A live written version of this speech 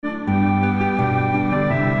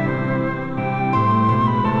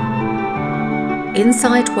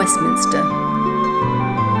Inside Westminster.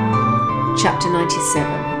 Chapter 97.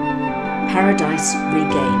 Paradise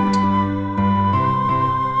Regained.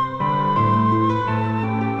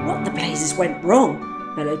 "What the blazes went wrong?"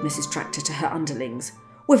 bellowed Mrs. Tractor to her underlings.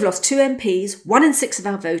 "We've lost 2 MPs, 1 in 6 of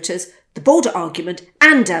our voters, the border argument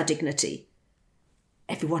and our dignity."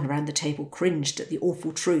 Everyone around the table cringed at the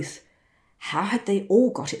awful truth. How had they all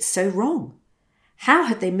got it so wrong? How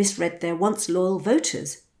had they misread their once loyal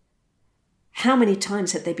voters? How many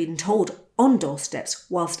times had they been told on doorsteps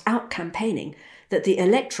whilst out campaigning that the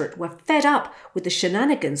electorate were fed up with the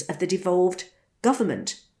shenanigans of the devolved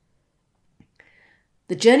government?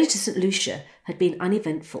 The journey to St. Lucia had been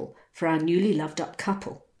uneventful for our newly loved-up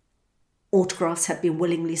couple. Autographs had been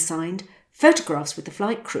willingly signed, photographs with the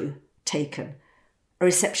flight crew taken. A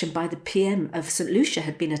reception by the PM of St. Lucia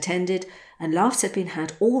had been attended, and laughs had been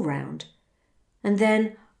had all round. And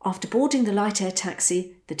then, after boarding the light air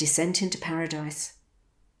taxi, the descent into paradise.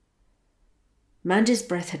 Mandy's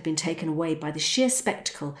breath had been taken away by the sheer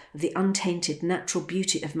spectacle of the untainted natural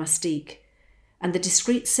beauty of Mustique, and the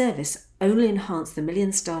discreet service only enhanced the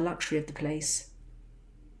million-star luxury of the place.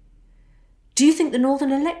 "Do you think the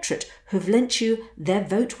Northern electorate who have lent you their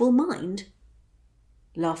vote will mind?"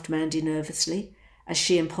 laughed Mandy nervously, as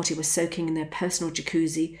she and Potty were soaking in their personal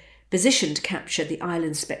jacuzzi, positioned to capture the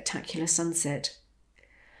island's spectacular sunset.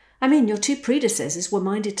 "I mean, your 2 predecessors were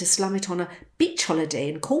minded to slum it on a beach holiday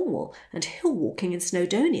in Cornwall and hill walking in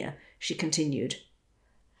Snowdonia," she continued.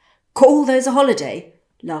 "Call those a holiday?"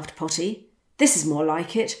 laughed Potty. "This is more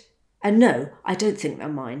like it. And no, I don't think they'll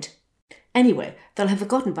mind. Anyway, they'll have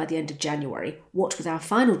forgotten by the end of January what with our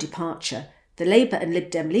final departure, the Labour and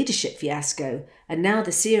Lib Dem leadership fiasco, and now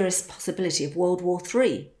the serious possibility of World War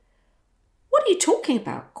III. "What are you talking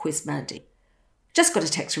about?" quizzed Mandy. "Just got a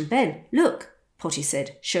text from Ben. Look," Potty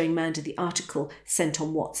said, showing Mandy the article sent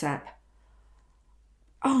on WhatsApp.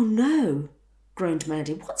 "Oh no," groaned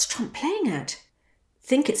Mandy. "What's Trump playing at?"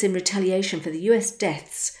 "Think it's in retaliation for the US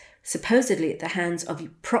deaths, supposedly at the hands of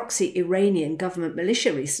proxy Iranian government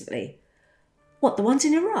militia recently." "What, the ones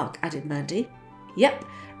in Iraq?" added Mandy. "Yep,"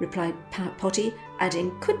 replied Potty,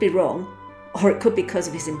 adding, "could be wrong, or it could be because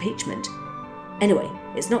of his impeachment. Anyway,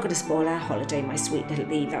 it's not going to spoil our holiday, my sweet little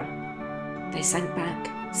beaver." They sank back,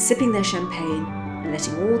 sipping their champagne and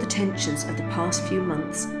letting all the tensions of the past few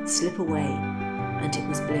months slip away, and it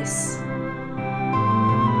was bliss.